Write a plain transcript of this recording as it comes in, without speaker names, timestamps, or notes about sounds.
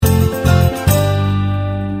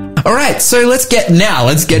right, so let's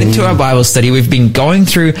get into our Bible study. We've been going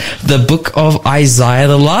through the book of Isaiah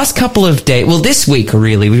the last couple of days. Well, this week,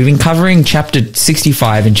 really, we've been covering chapter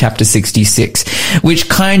 65 and chapter 66, which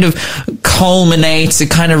kind of culminates, it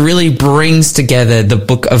kind of really brings together the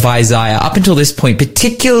book of Isaiah. Up until this point,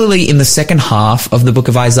 particularly in the second half of the book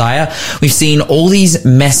of Isaiah, we've seen all these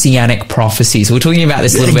messianic prophecies. We were talking about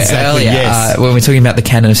this a little bit earlier, when we're talking about the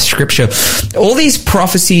canon of Scripture. All these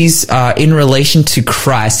prophecies in relation to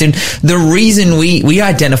Christ. And the reason we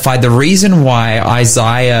identified, the reason why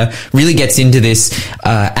Isaiah really gets into this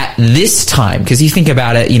at this time, because you think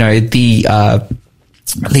about it, you know,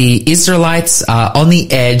 the Israelites are on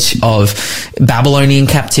the edge of Babylonian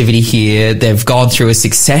captivity here. They've gone through a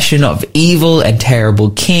succession of evil and terrible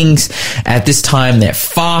kings. At this time, they're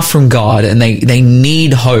far from God, and they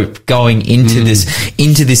need hope going into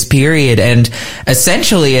this period. And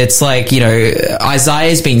essentially, it's like, you know,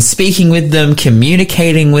 Isaiah's been speaking with them,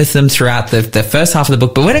 communicating with them throughout the first half of the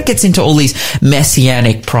book. But when it gets into all these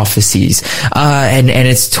messianic prophecies, and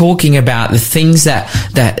it's talking about the things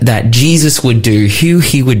that Jesus would do, who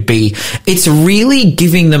he would be, it's really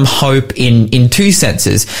giving them hope in two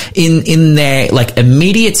senses. In their like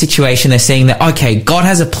immediate situation, they're saying that, okay, God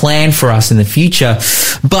has a plan for us in the future,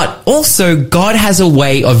 but also God has a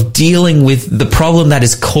way of dealing with the problem that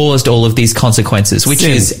has caused all of these consequences, which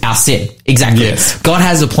is our sin. Exactly. Yes. God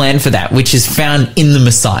has a plan for that, which is found in the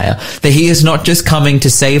Messiah, that he is not just coming to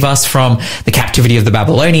save us from the captivity of the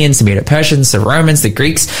Babylonians, the Medo-Persians, the Romans, the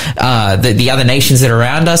Greeks, the other nations that are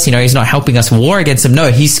around us. You know, he's not helping us war against them. No,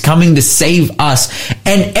 he's coming to save us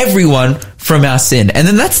and everyone from our sin. And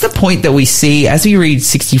then that's the point that we see as we read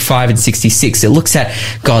 65 and 66. It looks at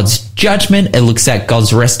God's judgment. It looks at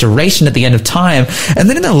God's restoration at the end of time. And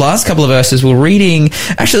then in the last couple of verses, we're reading,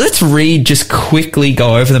 actually, let's read, just quickly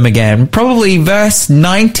go over them again. Probably verse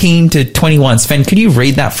 19 to 21. Sven, could you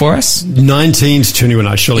read that for us? 19 to 21,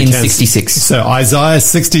 I surely can. In 66. So Isaiah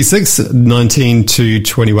 66, 19 to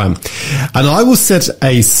 21. And I will set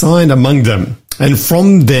a sign among them, and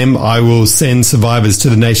from them I will send survivors to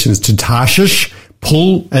the nations, to Tarshish,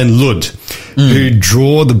 Pul, and Lud, who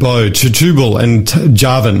draw the bow, to Tubal and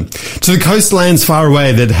Javan, to the coastlands far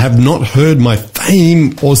away that have not heard my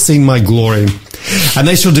fame or seen my glory. And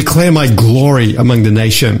they shall declare my glory among the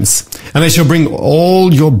nations. And they shall bring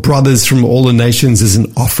all your brothers from all the nations as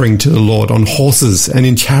an offering to the Lord, on horses and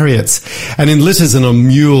in chariots and in litters and on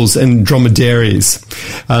mules and dromedaries,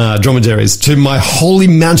 to my holy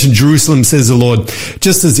mountain Jerusalem, says the Lord,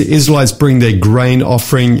 just as the Israelites bring their grain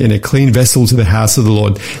offering in a clean vessel to the house of the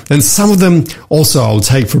Lord. And some of them also I will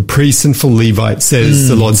take for priests and for Levites, says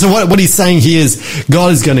the Lord. So what he's saying here is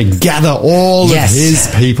God is going to gather all of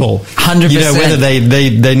his people. 100%. You know, whether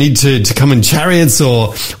they need to come in chariots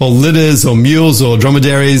or litters or mules or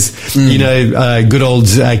dromedaries, you know, good old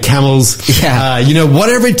camels, you know,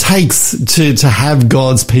 whatever it takes to have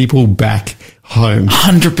God's people back home.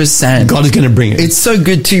 100%. God is going to bring it. It's so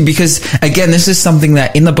good too, because again, this is something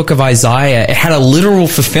that in the book of Isaiah, it had a literal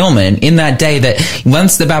fulfillment in that day, that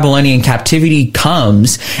once the Babylonian captivity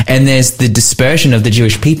comes and there's the dispersion of the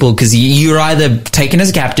Jewish people, because you're either taken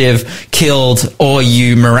as captive, killed, or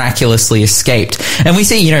you miraculously escaped. And we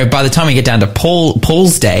see, you know, by the time we get down to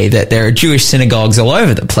Paul's day, that there are Jewish synagogues all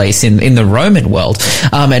over the place in the Roman world.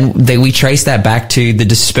 And we trace that back to the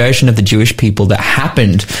dispersion of the Jewish people that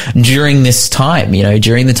happened during this time. You know,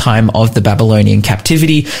 during the time of the Babylonian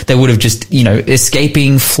captivity, they would have just, you know,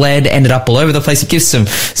 escaping, fled, ended up all over the place. It gives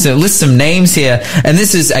lists some names here. And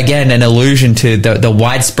this is, again, an allusion to the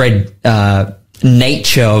widespread,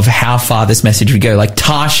 nature of how far this message would go. Like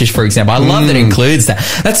Tarshish, for example. I love that it includes that.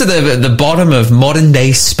 That's at the bottom of modern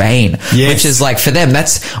day Spain, which is like, for them,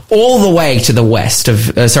 that's all the way to the west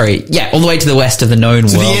of, all the way to the west of the known world.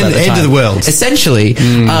 To the end of the world. Essentially.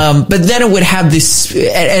 But then it would have this,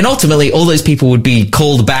 and ultimately all those people would be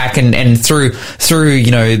called back and through, you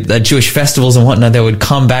know, the Jewish festivals and whatnot, they would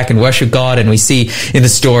come back and worship God. And we see in the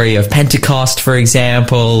story of Pentecost, for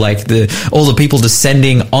example, like all the people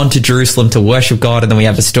descending onto Jerusalem to worship God. And then we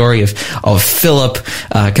have the story of Philip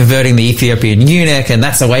converting the Ethiopian eunuch, and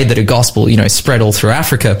that's the way that a gospel, you know, spread all through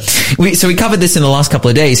Africa. So we covered this in the last couple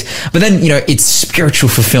of days, but then, you know, it's spiritual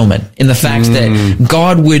fulfillment in the fact that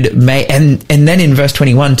God would make, and then in verse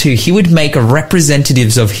 21 too, he would make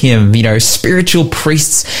representatives of him, you know, spiritual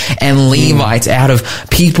priests and Levites out of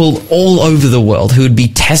people all over the world who would be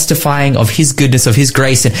testifying of his goodness, of his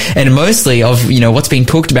grace, and mostly of, you know, what's been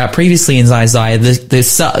talked about previously in Isaiah, the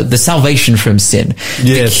salvation from sin,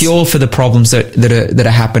 the cure for the problems that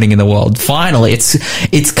are happening in the world. Finally,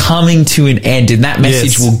 it's coming to an end, and that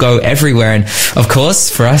message will go everywhere. And of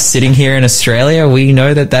course, for us sitting here in Australia, we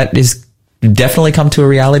know that is definitely come to a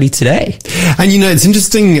reality today. And, it's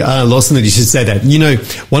interesting, Lawson, that you should say that.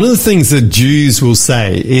 One of the things that Jews will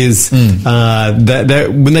say is that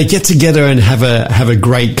when they get together and have a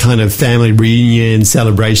great kind of family reunion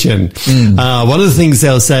celebration, one of the things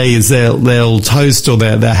they'll say is they'll toast, or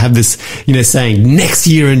they'll have this, saying, next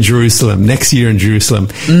year in Jerusalem.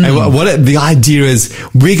 And what the idea is,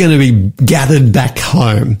 we're going to be gathered back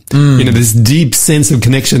home. This deep sense of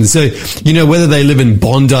connection. So, whether they live in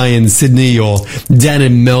Bondi in Sydney or down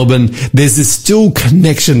in Melbourne, there's this still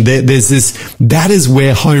connection. There's this, that is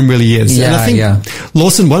where home really is. Yeah, and I think,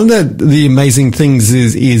 Lawson, one of the amazing things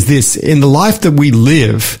is this, in the life that we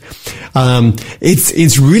live,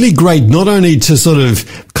 it's really great not only to sort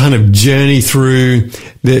of kind of journey through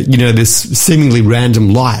this seemingly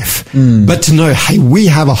random life, but to know, hey, we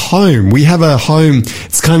have a home. We have a home.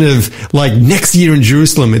 It's kind of like next year in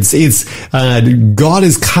Jerusalem. It's God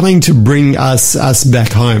is coming to bring us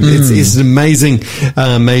back home. It's an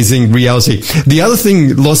amazing reality. The other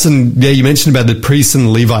thing, Lawson, you mentioned about the priests and the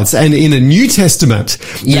Levites, and in the New Testament,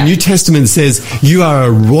 the New Testament says you are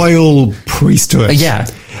a royal priesthood.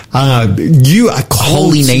 You are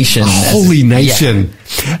called holy nation.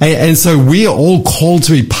 And so we are all called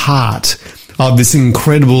to be part of this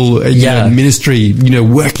incredible ministry,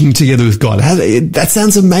 working together with God. That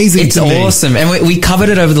sounds amazing to me. It's awesome. And we covered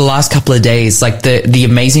it over the last couple of days, like the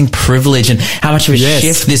amazing privilege and how much of a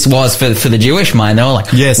shift this was for the Jewish mind. They were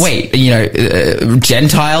like, wait,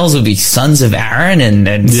 Gentiles would be sons of Aaron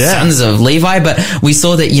and sons of Levi. But we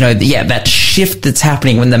saw that, that shift that's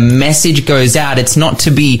happening when the message goes out, it's not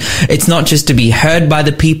just to be heard by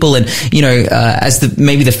the people. And, as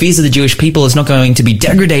maybe the fears of the Jewish people is not going to be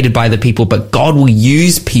degraded by the people, but God will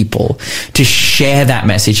use people to share that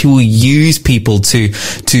message. He will use people to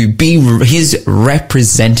be his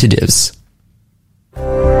representatives. You're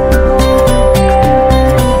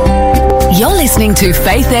listening to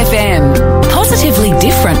Faith FM, positively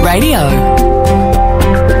different radio.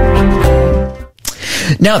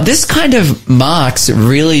 Now, this kind of marks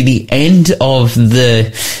really the end of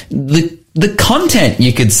the content,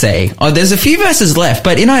 you could say. There's a few verses left,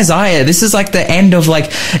 but in Isaiah, this is like the end of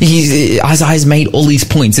Isaiah's made all these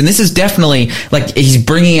points. And this is definitely he's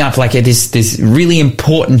bringing up this really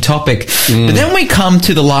important topic. But then we come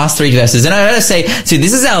to the last 3 verses. And I gotta say,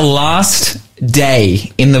 this is our last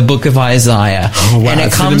day in the book of Isaiah. Oh, wow.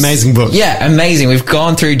 It's an amazing book. Yeah, amazing. We've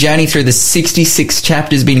journeyed through the 66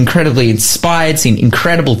 chapters, been incredibly inspired, seen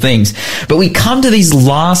incredible things. But we come to these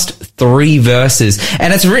last 3 verses,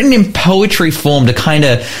 and it's written in poetry form to kind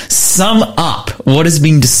of sum up what is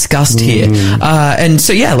being discussed here. And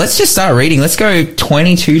so, let's just start reading. Let's go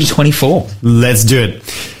 22 to 24. Let's do it.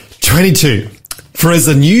 22. For as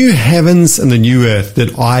the new heavens and the new earth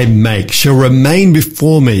that I make shall remain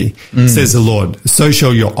before me, says the Lord, so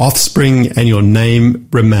shall your offspring and your name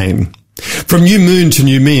remain. From new moon to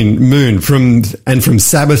new moon, from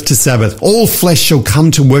Sabbath to Sabbath, all flesh shall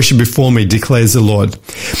come to worship before me, declares the Lord.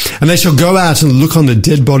 And they shall go out and look on the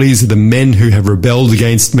dead bodies of the men who have rebelled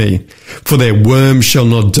against me. For their worm shall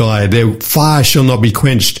not die, their fire shall not be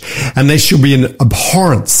quenched, and they shall be an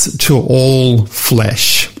abhorrence to all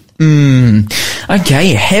flesh. Okay,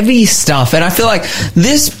 heavy stuff. And I feel like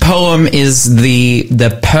this poem is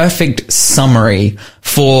the perfect summary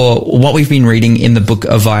for what we've been reading in the book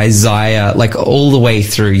of Isaiah, all the way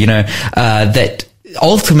through, that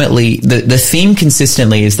ultimately the theme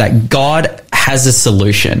consistently is that God has a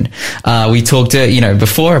solution. We talked,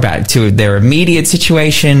 before about to their immediate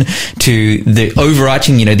situation, to the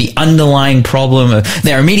overarching, the underlying problem of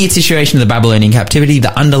their immediate situation of the Babylonian captivity,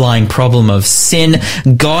 the underlying problem of sin.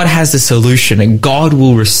 God has a solution and God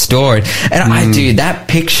will restore it. And that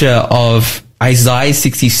picture of Isaiah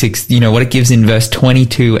 66, what it gives in verse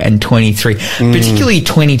 22 and 23, particularly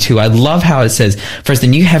 22. I love how it says, for as the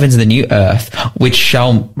new heavens and the new earth, which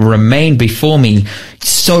shall remain before me,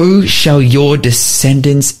 so shall your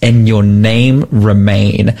descendants and your name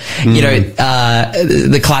remain.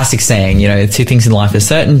 The classic saying, 2 things in life are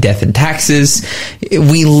certain, death and taxes.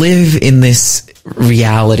 We live in this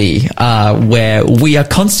reality where we are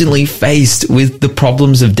constantly faced with the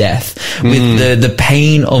problems of death, with the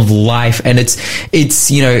pain of life, and it's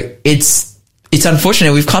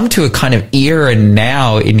unfortunate. We've come to a kind of era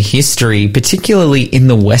now in history, particularly in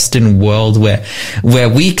the Western world, where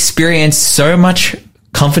we experience so much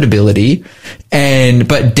comfortability,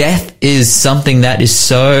 but death is something that is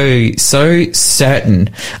so certain,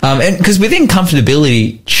 and because within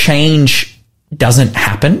comfortability, change doesn't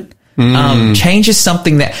happen. Change is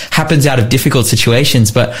something that happens out of difficult situations,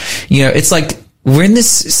 but it's like we're in this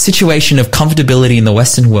situation of comfortability in the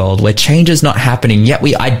Western world where change is not happening, yet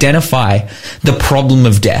we identify the problem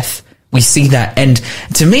of death We see that. And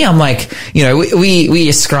to me, I'm like, you know, we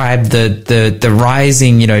ascribe the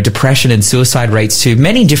rising, you know, depression and suicide rates to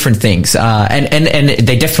many different things. And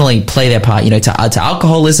they definitely play their part, you know, to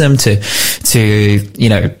alcoholism, to, you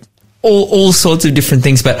know, all sorts of different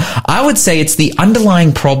things. But I would say it's the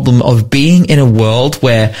underlying problem of being in a world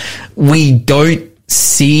where we don't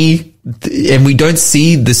see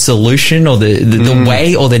the solution or the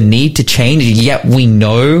way or the need to change, yet we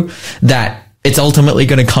know that it's ultimately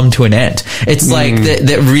going to come to an end. It's like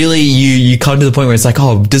that really you come to the point where it's like,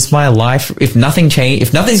 oh, does my life, if I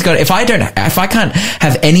can't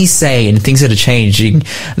have any say in things that are changing,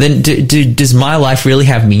 then does my life really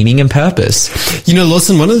have meaning and purpose? You know,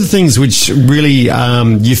 Lawson, one of the things which really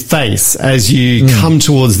you face as you come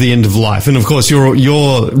towards the end of life, and of course you're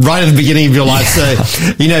right at the beginning of your life, so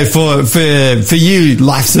you know, for you,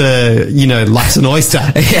 life's an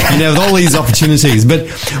oyster, you know, with all these opportunities. But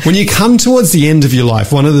when you come towards the end of your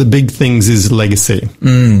life, one of the big things is legacy.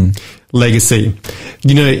 Legacy.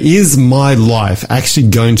 You know, is my life actually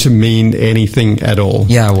going to mean anything at all?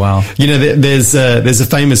 Yeah, wow. You know, there's a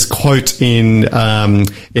famous quote in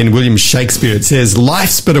William Shakespeare. It says,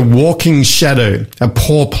 "Life's but a walking shadow, a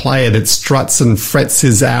poor player that struts and frets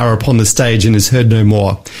his hour upon the stage and is heard no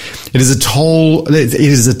more. It is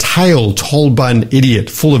a tale told by an idiot,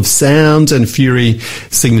 full of sound and fury,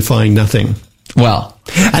 signifying nothing." Well,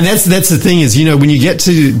 and that's the thing is, you know, when you get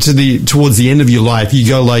towards the end of your life, you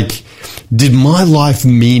go like, did my life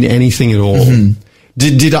mean anything at all?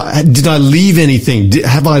 Did I leave anything?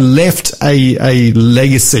 Have I left a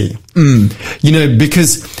legacy? You know,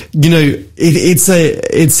 because, you know, it's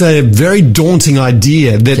a very daunting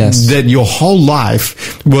idea that your whole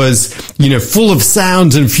life was, you know, full of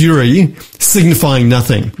sound and fury, signifying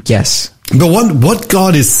nothing. Yes. But what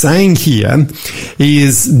God is saying here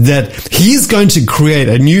is that He is going to create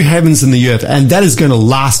a new heavens and the earth, and that is going to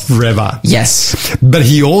last forever. Yes. But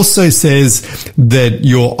He also says that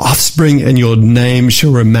your offspring and your name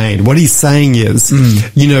shall remain. What He's saying is,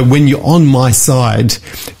 you know, when you're on my side,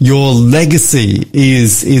 your legacy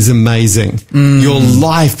is amazing. Your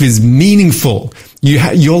life is meaningful.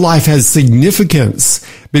 Your life has significance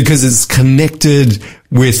because it's connected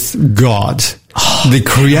with God. The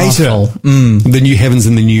creator, the new heavens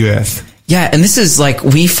and the new earth. Yeah, and this is like,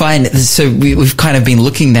 we find, so we've kind of been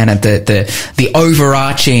looking then at the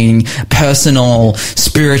overarching personal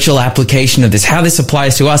spiritual application of this, how this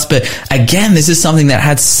applies to us. But again, this is something that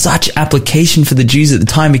had such application for the Jews at the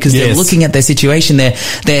time, because they're looking at their situation.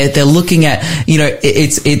 They're looking at, you know,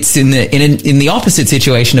 it's in the opposite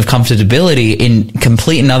situation of comfortability, in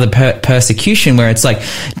complete and utter persecution, where it's like,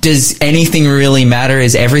 does anything really matter?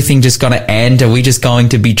 Is everything just going to end? Are we just going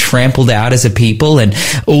to be trampled out as a people, and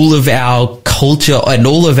all of our culture and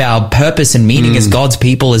all of our purpose and meaning as God's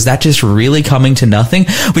people, is that just really coming to nothing?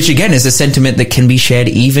 Which again is a sentiment that can be shared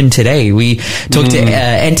even today. We talked to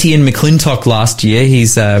Etienne McClintock last year.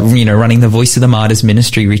 He's running the Voice of the Martyrs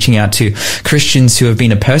ministry, reaching out to Christians who have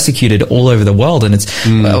been persecuted all over the world. And it's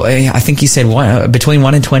I think he said between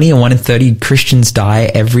 1 in 20 and 1 in 30 Christians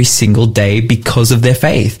die every single day because of their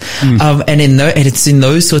faith. And it's in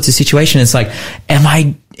those sorts of situations, it's like,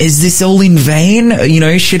 is this all in vain? You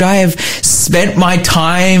know, should I have spent my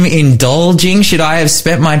time indulging? Should I have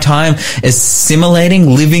spent my time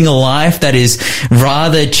assimilating, living a life that is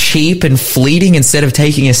rather cheap and fleeting instead of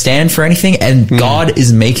taking a stand for anything? And God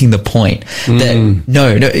is making the point that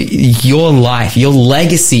no, your life, your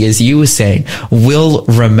legacy, as you were saying, will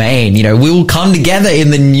remain. You know, we will come together in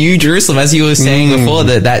the New Jerusalem, as you were saying before,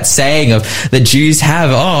 that saying of the Jews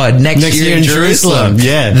have, next year in Jerusalem.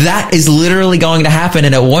 Yeah. That is literally going to happen,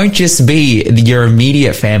 and it won't just be your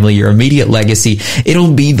immediate family, your immediate legacy.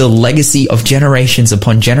 It'll be the legacy of generations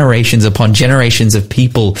upon generations upon generations of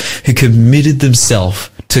people who committed themselves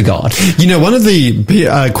to God. You know, one of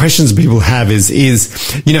the questions people have is,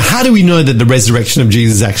 you know, how do we know that the resurrection of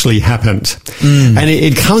Jesus actually happened? And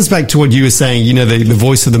it comes back to what you were saying, you know, the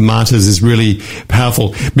Voice of the Martyrs is really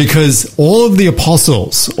powerful, because all of the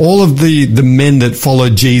apostles, all of the men that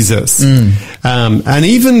followed Jesus, and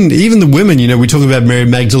even the women, you know, we talk about Mary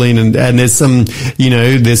Magdalene, and there's some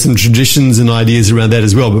traditions and ideas around that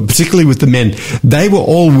as well, but particularly with the men, they were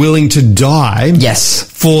all willing to die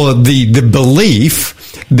for the belief,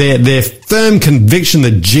 their firm conviction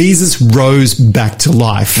that Jesus rose back to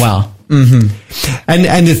life. Wow.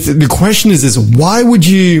 And the question is why would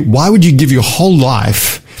you give your whole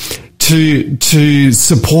life to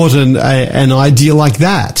support an idea like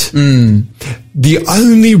that? The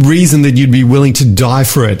only reason that you'd be willing to die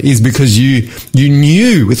for it is because you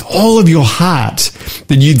knew with all of your heart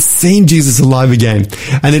that you'd seen Jesus alive again,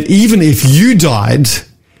 and that even if you died,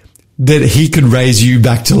 that he could raise you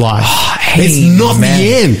back to life. It's not the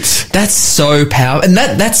end. That's so powerful, and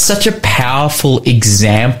that's such a powerful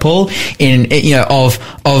example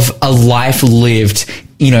of a life lived.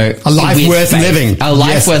 A life worth living. A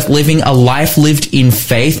life worth living, a life lived in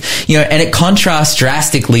faith, and it contrasts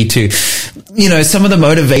drastically to, some of the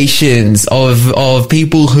motivations of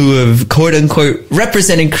people who have quote unquote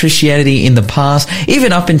represented Christianity in the past,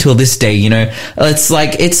 even up until this day, it's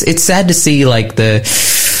like, it's sad to see like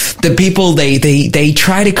the people, they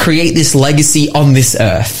try to create this legacy on this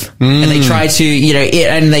earth, and they try to,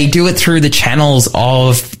 and they do it through the channels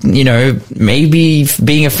of, maybe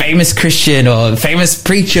being a famous Christian or famous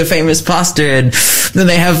preacher, famous pastor, and then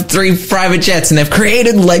they have 3 private jets and they've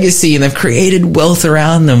created legacy and they've created wealth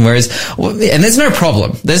around them. And there's no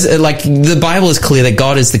problem. There's the Bible is clear that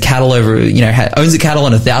God is the cattle over, owns the cattle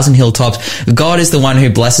on 1,000 hilltops. God is the one who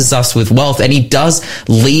blesses us with wealth, and he does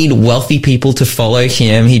lead wealthy people to follow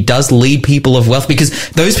him. He does lead people of wealth because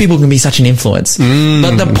those people can be such an influence.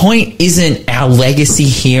 But the point isn't our legacy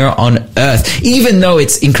here on earth, even though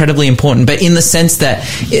it's incredibly important, but in the sense that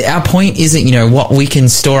our point isn't, what we can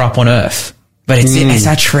store up on earth. But it's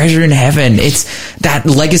our treasure in heaven. It's that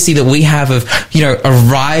legacy that we have of,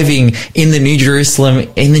 arriving in the New Jerusalem,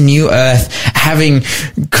 in the new earth, having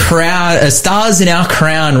stars in our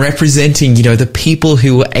crown representing, the people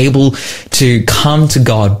who were able to come to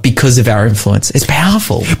God because of our influence. It's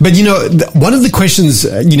powerful. But, one of the questions,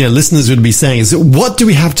 listeners would be saying is, what do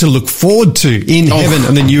we have to look forward to in heaven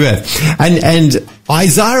and the new earth? And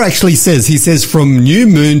Isaiah actually says, from new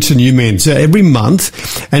moon to new moon, so every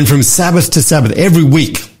month, and from Sabbath to Sabbath, every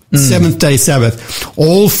week, seventh day Sabbath,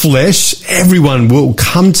 all flesh, everyone will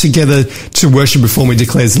come together to worship before me,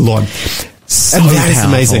 declares the Lord. So and that is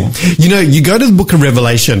amazing. You go to the book of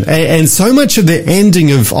Revelation, and so much of the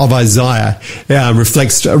ending of Isaiah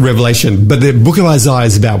reflects Revelation, but the book of Isaiah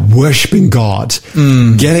is about worshiping God,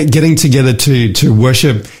 getting together to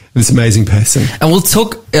worship this amazing person. And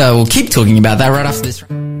we'll keep talking about that right after this.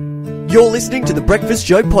 You're listening to the Breakfast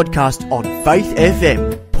Show podcast on Faith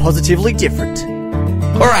FM. Positively different.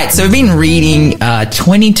 All right, so we've been reading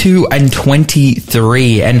 22 and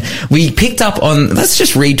 23, and we picked up on, let's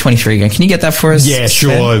just read 23 again. Can you get that for us? Yeah,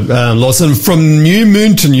 sure, Lawson. From new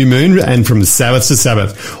moon to new moon, and from Sabbath to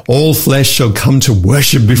Sabbath, all flesh shall come to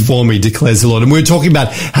worship before me, declares the Lord. And we were talking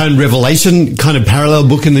about how in Revelation, kind of parallel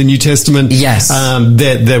book in the New Testament, yes,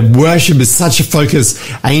 that worship is such a focus.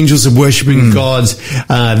 Angels are worshiping God,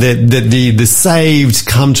 that the saved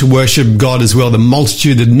come to worship God as well, the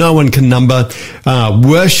multitude that no one can number.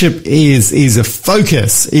 Worship is a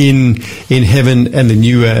focus in heaven and the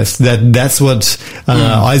new earth. That's what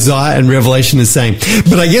Isaiah and Revelation is saying.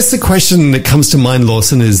 But I guess the question that comes to mind,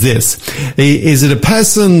 Lawson, is this: is it a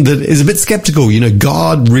person that is a bit skeptical?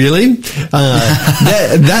 God really?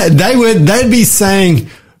 They'd be saying,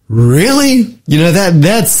 really?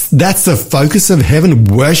 That's the focus of heaven,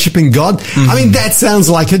 worshiping God. I mean, that sounds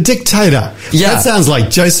like a dictator. Yeah. That sounds like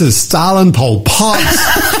Joseph Stalin, Pol Pot,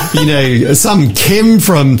 some Kim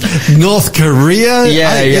from North Korea.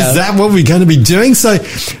 Is that what we're going to be doing? So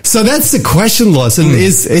that's the question, Lawson.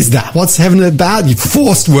 Is that what's heaven about? You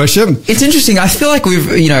forced worship. It's interesting. I feel like we've,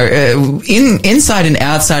 inside and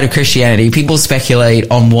outside of Christianity, people speculate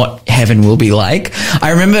on what heaven will be like.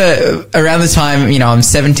 I remember around the time, I'm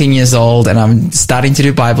 17 years old and I'm starting to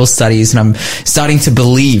do Bible studies and I'm starting to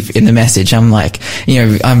believe in the message. I'm like,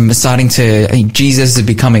 I'm starting to, Jesus is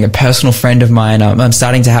becoming a personal friend of mine. I'm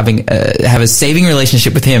starting to have a saving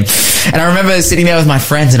relationship with him. And I remember sitting there with my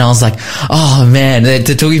friends and I was like, oh man, they're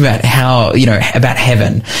talking about how, about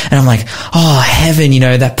heaven. And I'm like, oh, heaven,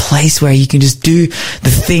 that place where you can just do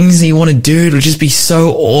the things that you want to do. It'll just be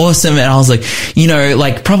so awesome. And I was like,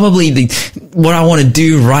 probably what I want to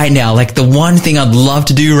do right now, like the one thing I'd love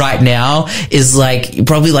to do right now is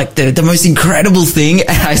probably the most incredible thing. And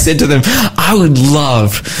I said to them, I would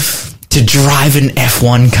love to drive an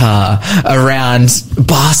F1 car around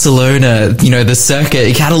Barcelona, the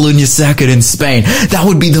circuit, Catalonia circuit in Spain. That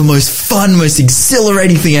would be the most fun, most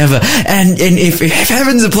exhilarating thing ever. And if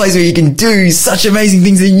heaven's a place where you can do such amazing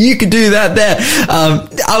things, then you could do that there.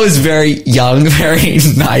 I was very young, very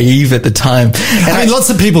naive at the time. And I mean, lots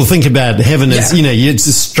of people think about heaven as, you're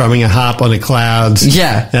just strumming a harp on a cloud.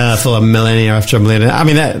 Yeah. For a millennia after a millennia. I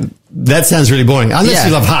mean, that sounds really boring. Unless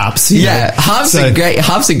you love harps. Harps are great.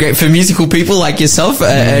 Harps are great for musical people like yourself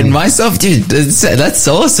and myself. Dude, that's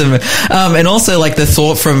awesome. And also the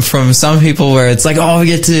thought from some people where it's like, oh, we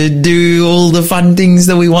get to do all the fun things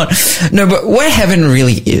that we want. No, but where heaven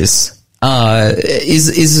really is a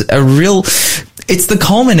real, it's the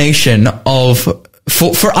culmination of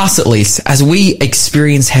for us at least, as we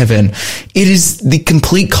experience heaven, it is the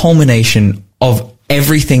complete culmination of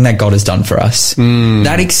everything that God has done for us.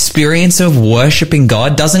 That experience of worshiping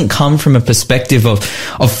God doesn't come from a perspective of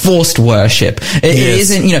forced worship. It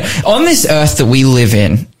isn't, on this earth that we live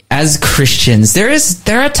in, as Christians, there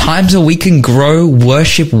are times where we can grow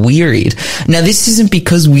worship wearied. Now, this isn't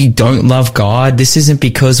because we don't love God. This isn't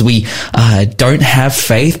because we don't have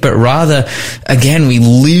faith, but rather, again, we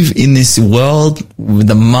live in this world with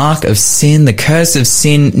the mark of sin, the curse of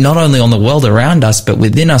sin, not only on the world around us, but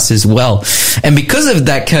within us as well. And because of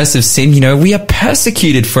that curse of sin, we are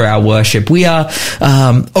persecuted for our worship. We are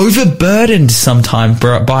overburdened sometimes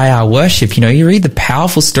by our worship. You read the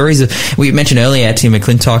powerful stories of, we mentioned earlier, Tim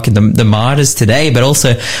McClintock and the martyrs today, but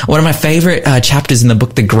also one of my favorite chapters in the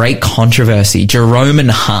book, The Great Controversy, Jerome and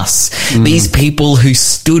Huss. These people who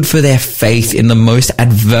stood for their faith in the most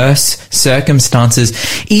adverse circumstances,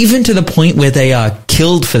 even to the point where they are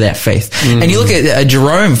killed for their faith. And you look at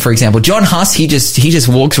Jerome, for example, John Huss, he just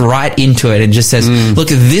walks right into it and just says, look,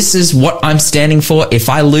 this is what I'm standing for. If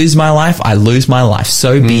I lose my life, I lose my life.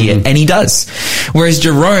 So be it. And he does. Whereas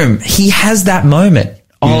Jerome, he has that moment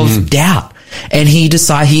of doubt. And he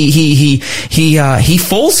decides he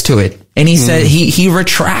falls to it, and he said he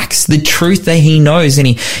retracts the truth that he knows, and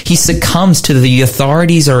he succumbs to the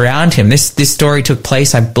authorities around him. This story took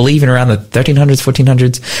place, I believe, in around the 1300s,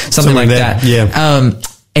 1400s, something like that. Yeah.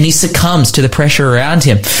 And he succumbs to the pressure around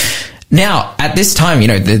him. Now, at this time,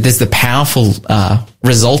 there's the powerful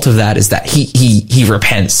result of that is that he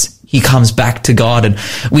repents. He comes back to God, and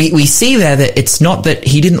we see there that it's not that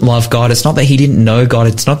he didn't love God, it's not that he didn't know God,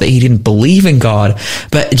 it's not that he didn't believe in God,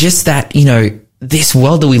 but just that, this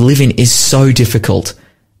world that we live in is so difficult.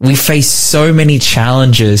 We face so many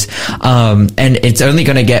challenges, and it's only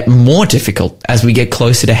going to get more difficult as we get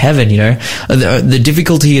closer to heaven, The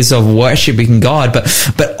difficulty is of worshiping God,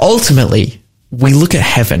 but ultimately, we look at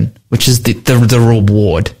heaven, which is the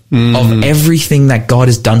reward of everything that God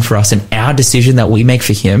has done for us and our decision that we make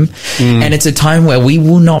for him. And it's a time where we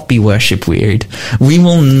will not be worship wearied. We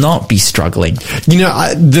will not be struggling.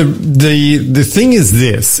 The thing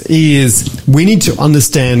is we need to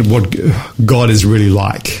understand what God is really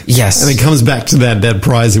like. Yes. And it comes back to that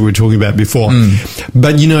prize that we were talking about before.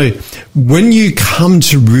 But when you come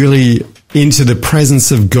to really into the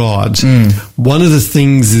presence of God, one of the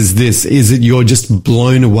things is that you're just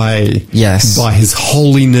blown away by his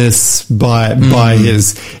holiness, by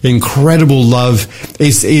his incredible love.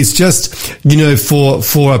 It's just,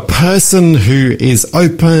 for a person who is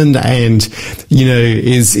open and,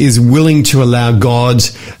 is willing to allow God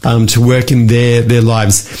to work in their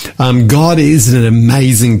lives. God is an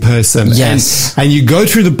amazing person. Yes. And you go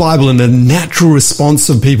through the Bible, and the natural response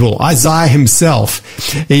of people, Isaiah himself,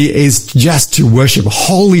 is just to worship.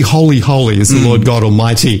 Holy, holy, holy is the Lord God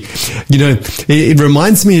Almighty. It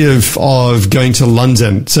reminds me of going to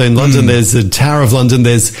London. So in London, there's the Tower of London.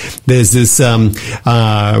 There's this, and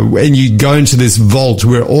you go into this vault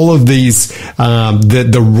where all of these,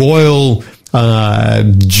 the royal,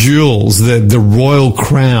 jewels, the royal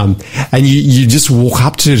crown, and you just walk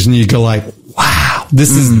up to it and you go like, wow,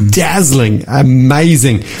 this is dazzling,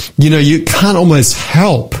 amazing. You can't almost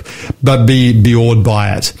help but be awed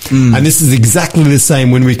by it. And this is exactly the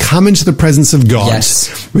same when we come into the presence of God.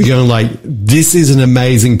 Yes. We're going like, this is an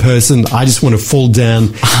amazing person. I just want to fall down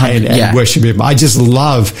and worship him. I just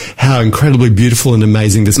love how incredibly beautiful and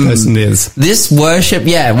amazing this person is. This worship,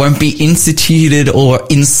 won't be instituted or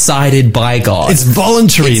incited by God. It's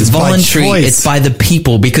voluntary. It's voluntary. By choice. It's by the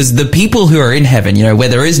people, because the people who are in heaven, where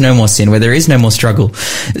there is no more sin, where there is no more struggle,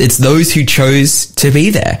 it's those who chose to be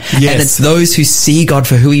there. Yes. And it's those who see God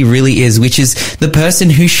for who he really is, which is the person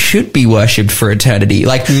who should be worshipped for eternity.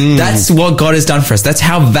 That's what God has done for us. That's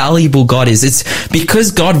how valuable God is. It's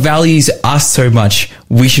because God values us so much,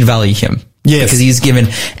 we should value him. Yes. Because he's given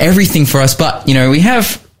everything for us. But, we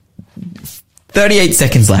have 38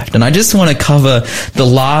 seconds left, and I just want to cover the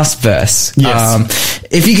last verse. Yes.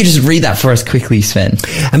 If you could just read that for us quickly, Sven.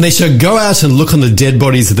 And they shall go out and look on the dead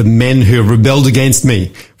bodies of the men who have rebelled against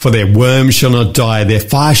me. For their worm shall not die, their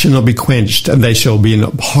fire shall not be quenched, and they shall be an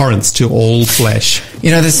abhorrence to all flesh.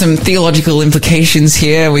 There's some theological implications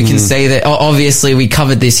here. We can say that, obviously, we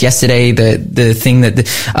covered this yesterday, the thing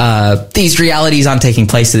that these realities aren't taking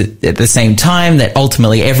place at the same time, that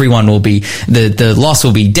ultimately everyone will be, the loss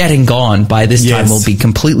will be dead and gone by this time, will be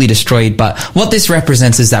completely destroyed. But what this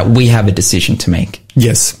represents is that we have a decision to make.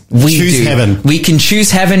 Yes. We choose heaven. We can choose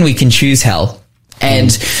heaven, we can choose hell.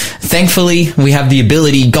 And thankfully, we have the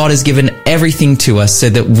ability. God has given everything to us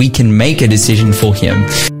so that we can make a decision for him.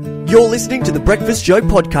 You're listening to the Breakfast Show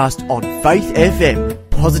podcast on Faith FM.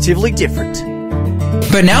 Positively different.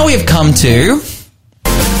 But now we have come to...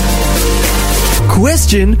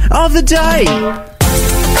 Question of the day.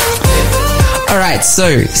 Alright,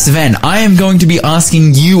 so Sven, I am going to be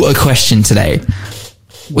asking you a question today.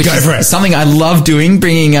 Which Go for it. is something I love doing,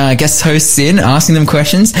 bringing guest hosts in, asking them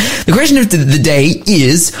questions. The question of the day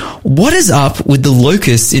is, what is up with the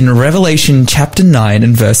locusts in Revelation chapter 9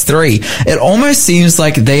 and verse 3? It almost seems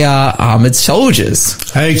like they are armored soldiers.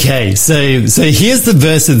 Okay, so here's the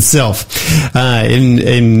verse itself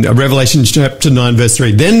in Revelation chapter 9 verse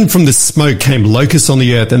 3. Then from the smoke came locusts on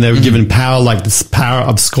the earth, and they were given power like the power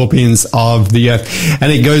of scorpions of the earth. And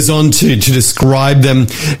it goes on to describe them.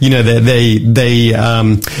 You know, they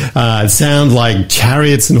sound like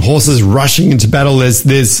chariots and horses rushing into battle. It's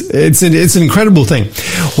an incredible thing.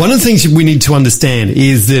 One of the things we need to understand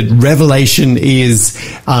is that Revelation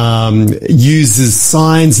uses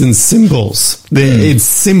signs and symbols. It's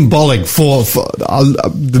symbolic for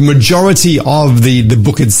the majority of the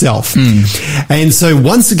book itself. And so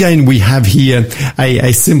once again, we have here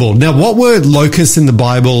a symbol. Now, what were locusts in the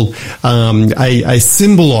Bible a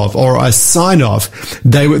symbol of, or a sign of?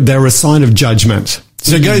 They were a sign of judgment.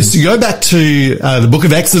 So go back to the book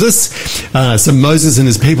of Exodus. So Moses and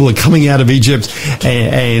his people are coming out of Egypt,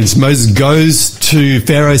 and Moses goes to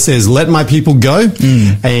Pharaoh, says, "Let my people go."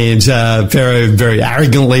 And Pharaoh very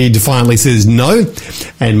arrogantly, defiantly says no.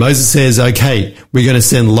 And Moses says, "Okay, we're going to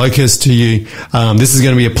send locusts to you. This is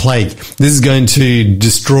going to be a plague. This is going to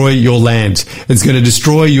destroy your land. It's going to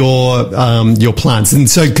destroy your plants." And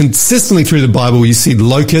so consistently through the Bible, you see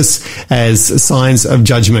locusts as signs of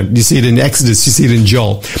judgment. You see it in Exodus. You see it in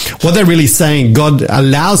Joel. What they're really saying, God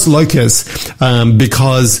allows locusts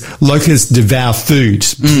because locusts devour food,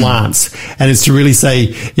 plants. And it's to really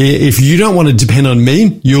say, if you don't want to depend on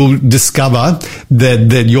me, you'll discover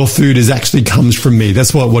that your food actually comes from me.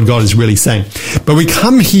 That's what God is really saying. But we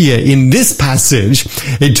come here in this passage,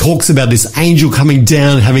 it talks about this angel coming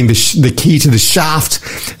down, having the key to the shaft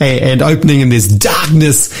and opening, and there's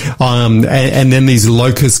darkness, and then these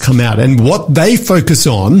locusts come out. And what they focus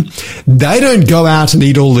on, they don't go out and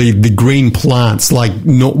eat all the green plants like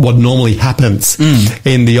what normally happens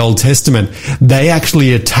in the Old Testament. They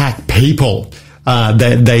actually attack people.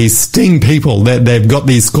 They sting people. They've got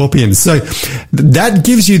these scorpions. So that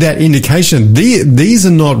gives you that indication. These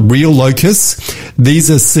are not real locusts.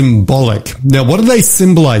 These are symbolic. Now, what are they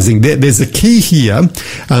symbolizing? There's a key here,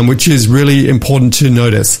 which is really important to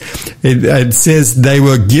notice. It says they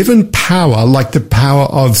were given power like the power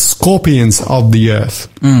of scorpions of the earth.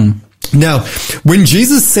 Now, when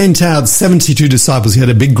Jesus sent out 72 disciples, he had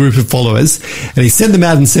a big group of followers, and he sent them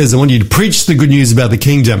out and says, "I want you to preach the good news about the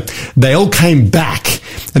kingdom." They all came back,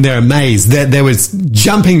 and they're amazed. They were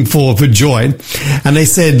jumping for joy, and they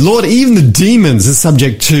said, "Lord, even the demons are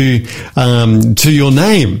subject to your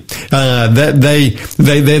name.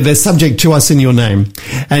 They're subject to us in your name."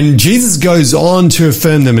 And Jesus goes on to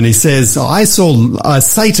affirm them, and he says, "I saw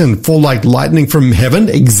Satan fall like lightning from heaven."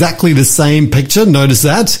 Exactly the same picture. Notice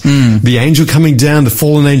that. The angel coming down, the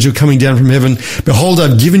fallen angel coming down from heaven. "Behold,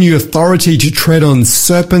 I've given you authority to tread on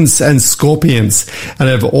serpents and scorpions, and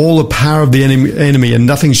have all the power of the enemy, and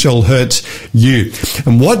nothing shall hurt you."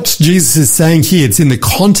 And what Jesus is saying here, it's in the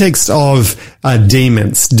context of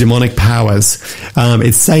demons, demonic powers.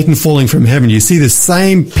 It's Satan falling from heaven. You see the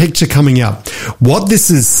same picture coming up. What this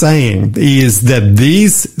is saying is that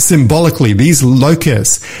symbolically, these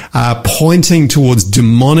locusts are pointing towards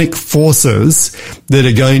demonic forces that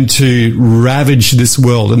are going to ravage this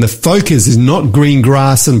world. And the focus is not green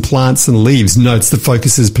grass and plants and leaves. No, it's the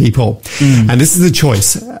focus is people. And this is the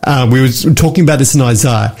choice. We were talking about this in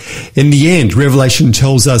Isaiah. In the end, Revelation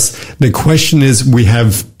tells us the question is, we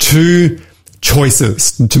have two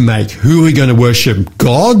choices to make. Who are we going to worship?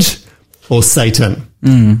 God or Satan?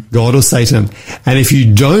 God or Satan. And if you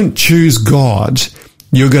don't choose God,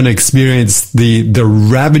 you're going to experience the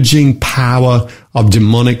ravaging power of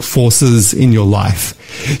demonic forces in your life.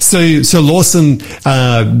 So Lawson,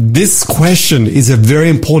 this question is a very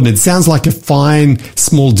important. It sounds like a fine,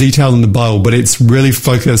 small detail in the Bible, but it's really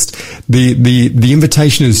focused. The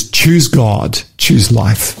invitation is choose God, choose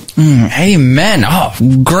life. Amen. Oh,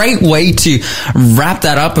 great way to wrap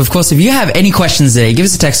that up. Of course, if you have any questions there, give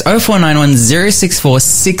us a text 0491 064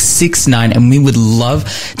 669, and we would love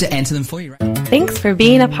to answer them for you. Thanks for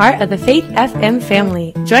being a part of the Faith FM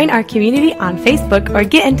family. Join our community on Facebook or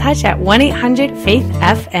get in touch at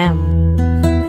 1-800-FAITH-FM.